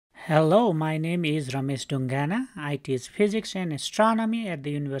Hello, my name is Ramesh Dungana. I teach physics and astronomy at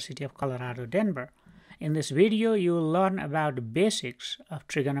the University of Colorado, Denver. In this video, you will learn about the basics of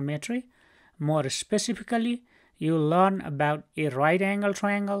trigonometry. More specifically, you will learn about a right-angle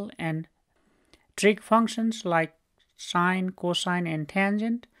triangle and trig functions like sine, cosine, and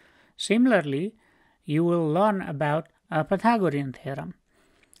tangent. Similarly, you will learn about a Pythagorean theorem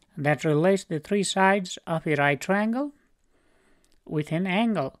that relates the three sides of a right triangle with an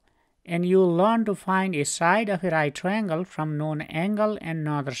angle, and you will learn to find a side of a right triangle from known angle and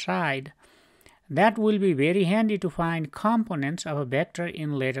another side. That will be very handy to find components of a vector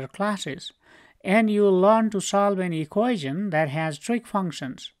in later classes. And you will learn to solve an equation that has trig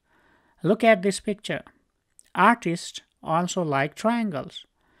functions. Look at this picture. Artists also like triangles.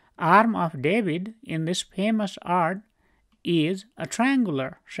 Arm of David in this famous art is a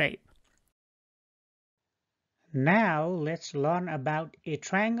triangular shape. Now let's learn about a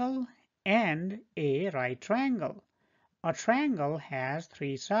triangle and a right triangle. A triangle has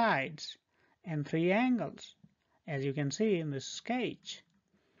three sides and three angles, as you can see in this sketch.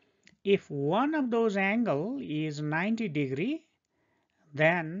 If one of those angles is 90 degrees,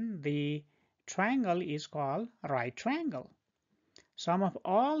 then the triangle is called right triangle. Sum of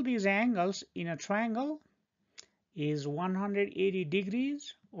all these angles in a triangle is 180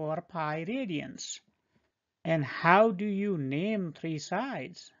 degrees or pi radians. And how do you name three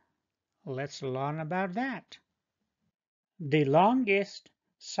sides? Let's learn about that. The longest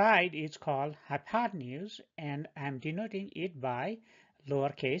side is called hypotenuse, and I'm denoting it by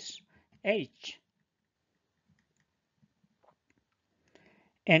lowercase h.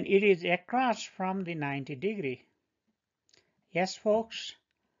 And it is across from the 90 degree. Yes, folks,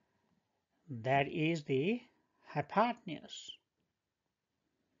 that is the hypotenuse.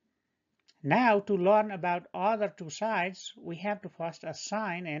 Now, to learn about other two sides, we have to first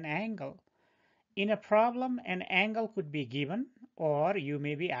assign an angle. In a problem, an angle could be given, or you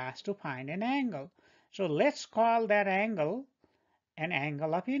may be asked to find an angle. So let's call that angle an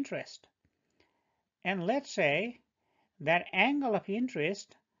angle of interest. And let's say that angle of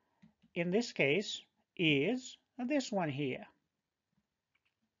interest in this case is this one here.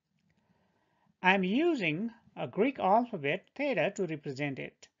 I'm using a Greek alphabet theta to represent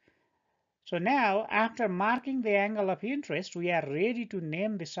it. So now, after marking the angle of interest, we are ready to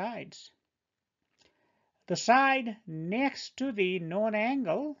name the sides. The side next to the known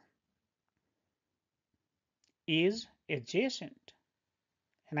angle is adjacent,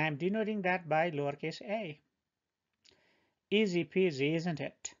 and I'm denoting that by lowercase a. Easy peasy, isn't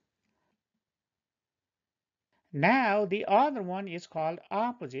it? Now the other one is called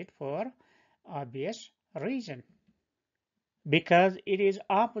opposite for obvious reason, because it is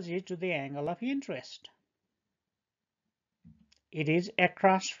opposite to the angle of interest. It is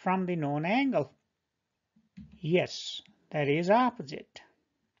across from the known angle. Yes, that is opposite.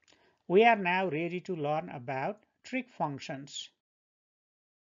 We are now ready to learn about trig functions.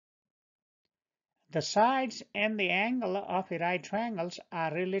 The sides and the angle of a right triangles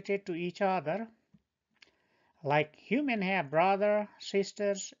are related to each other. Like humans have brothers,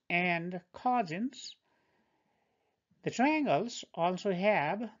 sisters, and cousins, the triangles also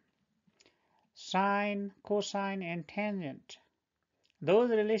have sine, cosine, and tangent.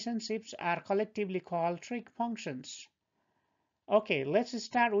 Those relationships are collectively called trig functions. Okay, let's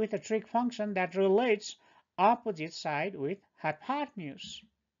start with a trig function that relates opposite side with hypotenuse.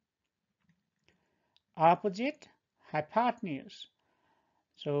 Opposite hypotenuse.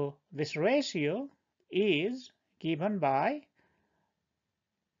 So this ratio is given by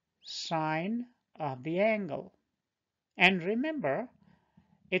sine of the angle. And remember,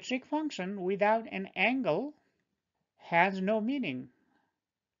 a trig function without an angle has no meaning.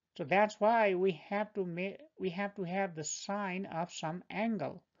 So that's why we have to have the sine of some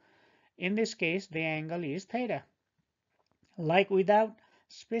angle. In this case, the angle is theta. Like without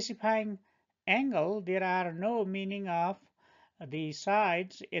specifying angle, there are no meaning of the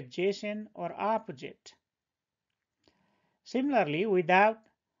sides adjacent or opposite. Similarly, without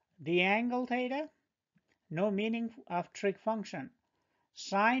the angle theta, no meaning of trig function.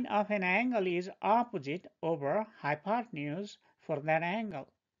 Sine of an angle is opposite over hypotenuse for that angle.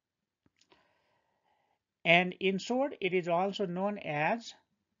 And in short, it is also known as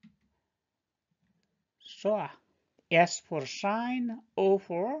SOA. S for sine, O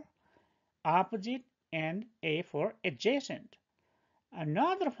for opposite, and A for adjacent.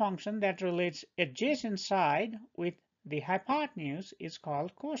 Another function that relates adjacent side with the hypotenuse is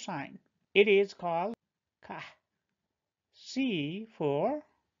called cosine. It is called CA. C for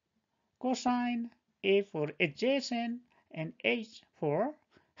cosine, A for adjacent, and H for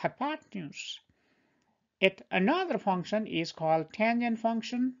hypotenuse. Another function is called tangent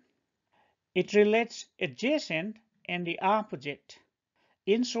function. It relates adjacent and the opposite.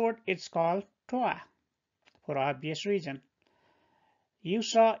 In short, it's called TOA for obvious reason. You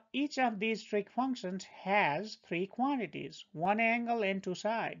saw each of these trig functions has three quantities, one angle and two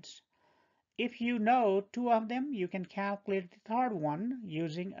sides. If you know two of them, you can calculate the third one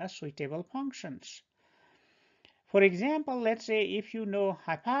using a suitable functions. For example, let's say if you know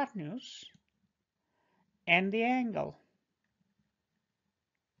hypotenuse and the angle,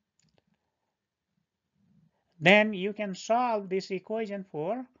 then you can solve this equation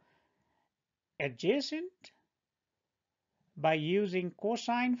for adjacent by using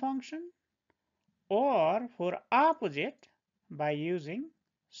cosine function or for opposite by using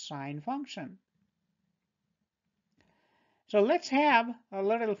sine function. So let's have a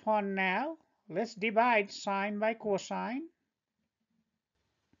little fun now. Let's divide sine by cosine.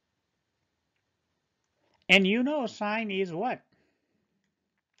 And you know sine is what?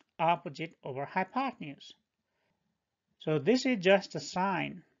 Opposite over hypotenuse. So this is just a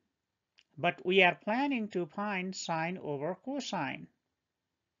sine. But we are planning to find sine over cosine.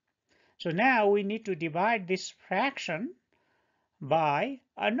 So now we need to divide this fraction by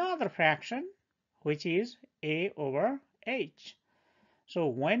another fraction, which is a over h. So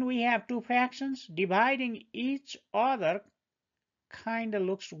when we have two fractions, dividing each other kind of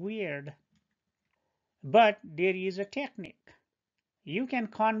looks weird. But there is a technique. You can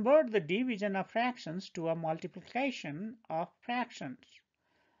convert the division of fractions to a multiplication of fractions.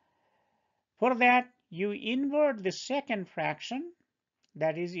 For that, you invert the second fraction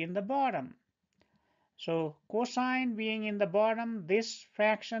that is in the bottom. So cosine being in the bottom, this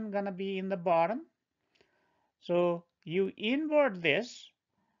fraction gonna be in the bottom. So you invert this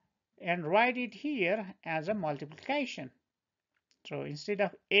and write it here as a multiplication. So instead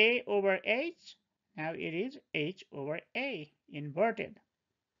of a over h, now it is h over a inverted.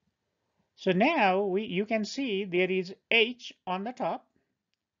 So now you can see there is h on the top,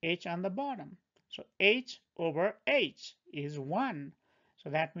 h on the bottom. So h over h is 1. So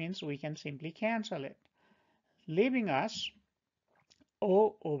that means we can simply cancel it, leaving us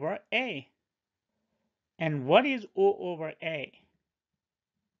O over A. And what is O over A?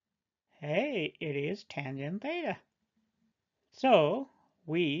 Hey, it is tangent theta. So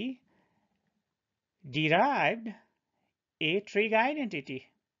we derived a trig identity.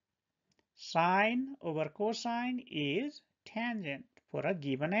 Sine over cosine is tangent for a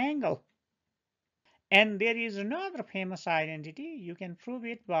given angle. And there is another famous identity. You can prove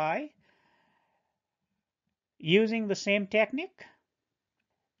it by using the same technique.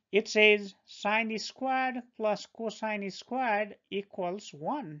 It says sine squared plus cosine squared equals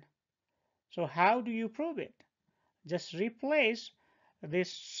 1. So how do you prove it? Just replace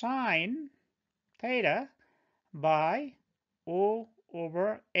this sine theta by O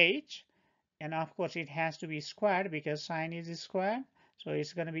over h, and of course it has to be squared because sine is squared, so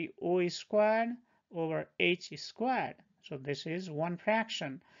it's going to be O squared over h squared. So this is one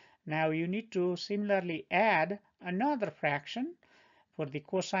fraction. Now you need to similarly add another fraction for the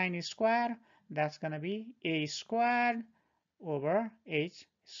cosine square. That's going to be a squared over h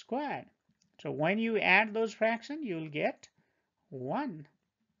squared. So when you add those fractions, you'll get 1.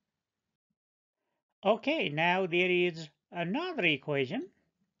 Okay, now there is another equation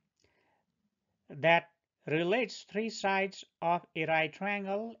that relates three sides of a right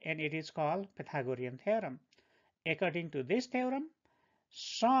triangle, and it is called Pythagorean theorem. According to this theorem,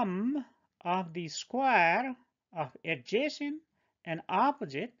 sum of the square of adjacent and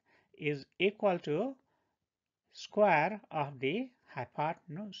opposite is equal to square of the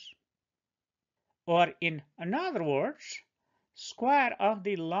hypotenuse. Or in other words, square of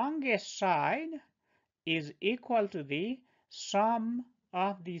the longest side is equal to the sum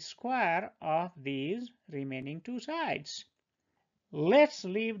of the square of these remaining two sides. Let's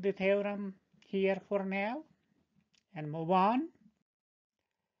leave the theorem here for now and move on.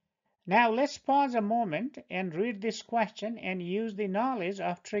 Now let's pause a moment and read this question and use the knowledge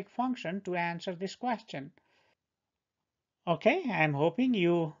of trig function to answer this question. Okay, I'm hoping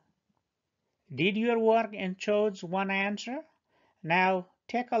you did your work and chose one answer. Now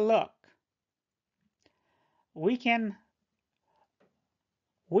take a look. We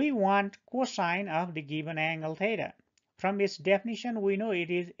want cosine of the given angle theta. From its definition, we know it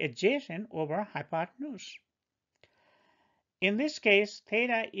is adjacent over hypotenuse. In this case,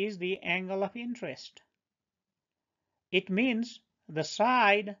 theta is the angle of interest. It means the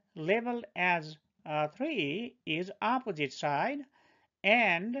side labeled as 3 is opposite side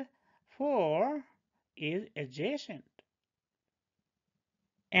and 4 is adjacent.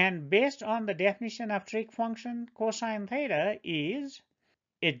 And based on the definition of trig function, cosine theta is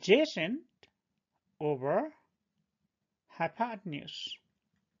adjacent over hypotenuse.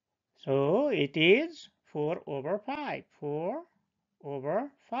 So it is 4 over 5. 4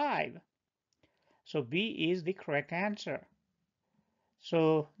 over 5. So B is the correct answer.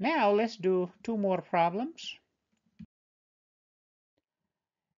 So now let's do two more problems.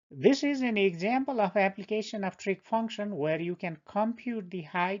 This is an example of application of trig function where you can compute the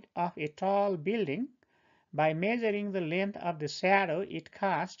height of a tall building by measuring the length of the shadow it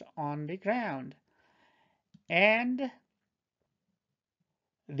casts on the ground and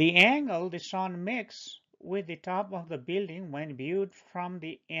the angle the sun makes with the top of the building when viewed from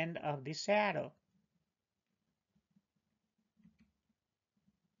the end of the shadow.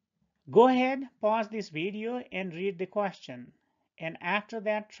 Go ahead, pause this video and read the question, and after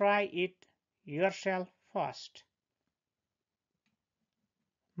that try it yourself first.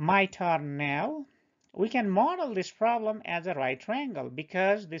 My turn now. We can model this problem as a right triangle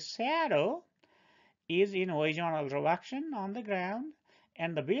because the shadow is in horizontal reduction on the ground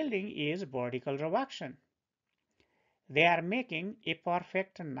and the building is vertical reduction. They are making a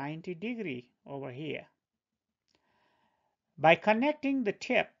perfect 90-degree over here. By connecting the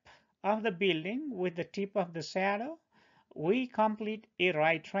tip of the building with the tip of the shadow, we complete a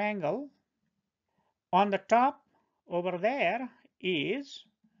right triangle. On the top over there is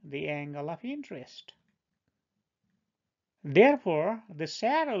the angle of interest. Therefore, the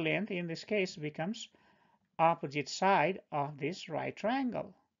shadow length in this case becomes opposite side of this right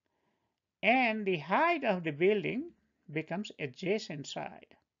triangle, and the height of the building becomes adjacent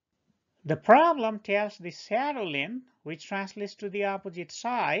side. The problem tells the shadow length, which translates to the opposite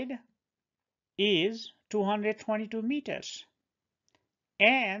side, is 222 meters,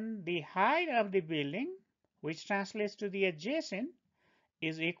 and the height of the building, which translates to the adjacent,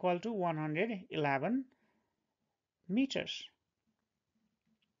 is equal to 111 meters.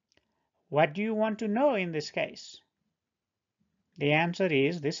 What do you want to know in this case? The answer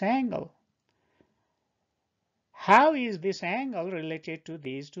is this angle. How is this angle related to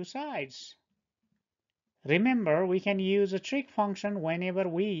these two sides? Remember, we can use a trig function whenever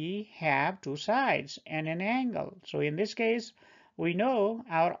we have two sides and an angle. So in this case, we know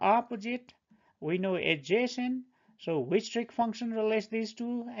our opposite, we know adjacent. So which trig function relates these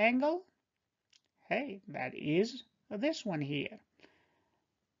two angles? Hey, that is this one here,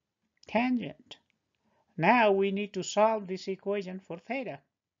 tangent. Now we need to solve this equation for theta.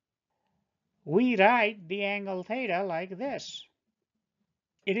 We write the angle theta like this.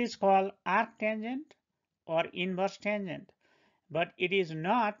 It is called arctangent or inverse tangent, but it is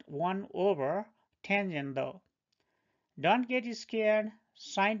not 1 over tangent though. Don't get scared.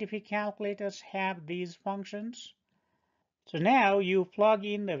 Scientific calculators have these functions. So now you plug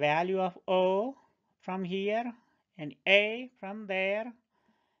in the value of O from here and A from there,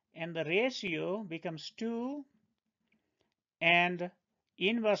 and the ratio becomes 2, and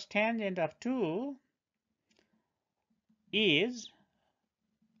inverse tangent of 2 is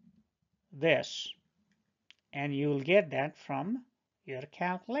this, and you'll get that from your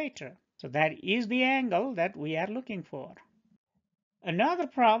calculator. So that is the angle that we are looking for. Another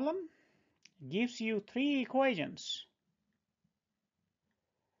problem gives you 3 equations,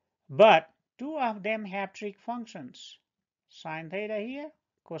 but 2 of them have trig functions, sine theta here,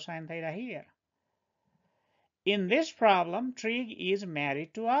 cosine theta here. In this problem, trig is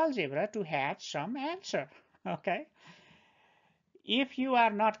married to algebra to hatch some answer. Okay. If you are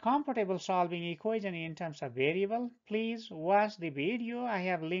not comfortable solving equation in terms of variable, please watch the video I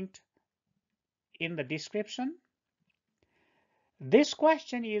have linked in the description. This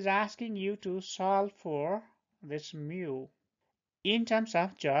question is asking you to solve for this mu in terms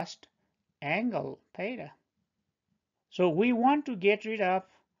of just angle theta. So we want to get rid of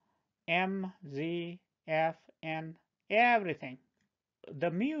m, z, f, and everything. The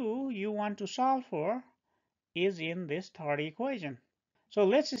mu you want to solve for is in this third equation. So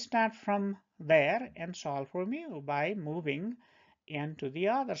let's start from there and solve for mu by moving n to the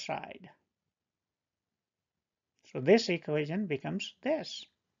other side. So this equation becomes this.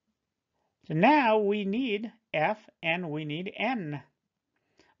 So now we need f and we need n.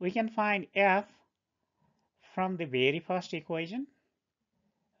 We can find f from the very first equation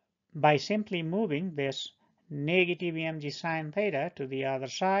by simply moving this negative mg sine theta to the other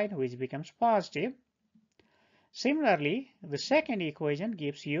side, which becomes positive. Similarly, the second equation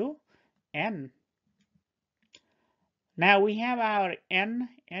gives you n. Now we have our n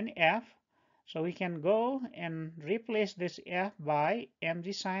and f, so we can go and replace this f by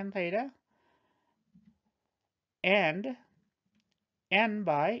mg sine theta, and n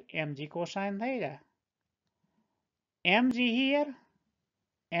by mg cosine theta. Mg here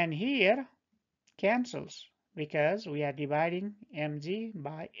and here cancels because we are dividing mg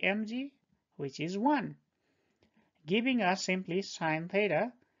by mg, which is 1, giving us simply sine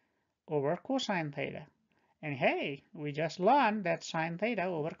theta over cosine theta. And hey, we just learned that sine theta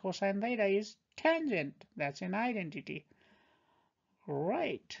over cosine theta is tangent. That's an identity.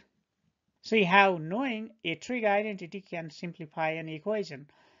 Right. See how knowing a trig identity can simplify an equation.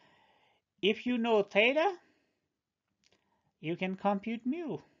 If you know theta, you can compute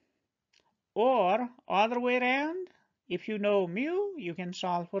mu. Or other way around, if you know mu, you can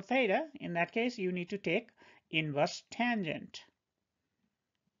solve for theta. In that case, you need to take inverse tangent.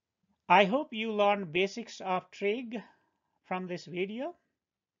 I hope you learned basics of trig from this video.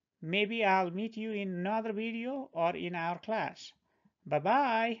 Maybe I'll meet you in another video or in our class.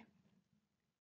 Bye-bye.